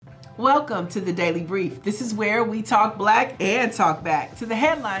Welcome to the Daily Brief. This is where we talk black and talk back to the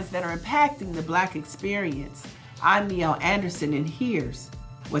headlines that are impacting the black experience. I'm Niele Anderson, and here's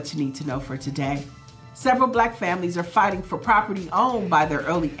what you need to know for today. Several black families are fighting for property owned by their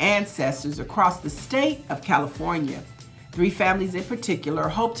early ancestors across the state of California. 3 families in particular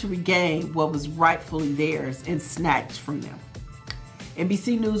hope to regain what was rightfully theirs and snatched from them.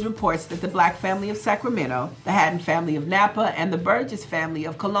 NBC News reports that the black family of Sacramento, the Hatton family of Napa, and the Burgess family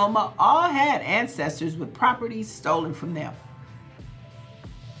of Coloma all had ancestors with properties stolen from them.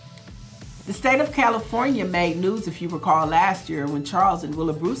 The state of California made news, if you recall, last year when Charles and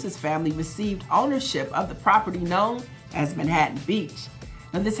Willa Bruce's family received ownership of the property known as Manhattan Beach.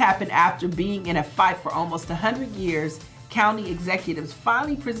 Now, this happened after being in a fight for almost 100 years. County executives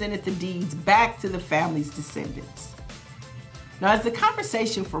finally presented the deeds back to the family's descendants. Now, as the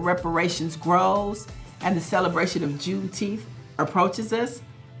conversation for reparations grows and the celebration of Juneteenth approaches us,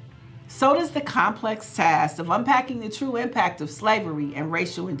 so does the complex task of unpacking the true impact of slavery and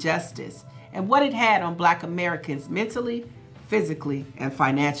racial injustice and what it had on Black Americans mentally, physically, and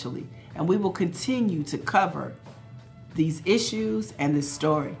financially. And we will continue to cover these issues and this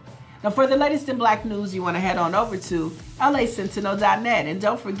story. Now, for the latest in black news, you want to head on over to lasentinel.net. And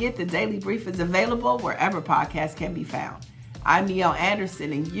don't forget, the Daily Brief is available wherever podcasts can be found. I'm Niele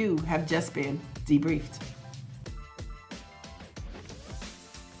Anderson, and you have just been debriefed.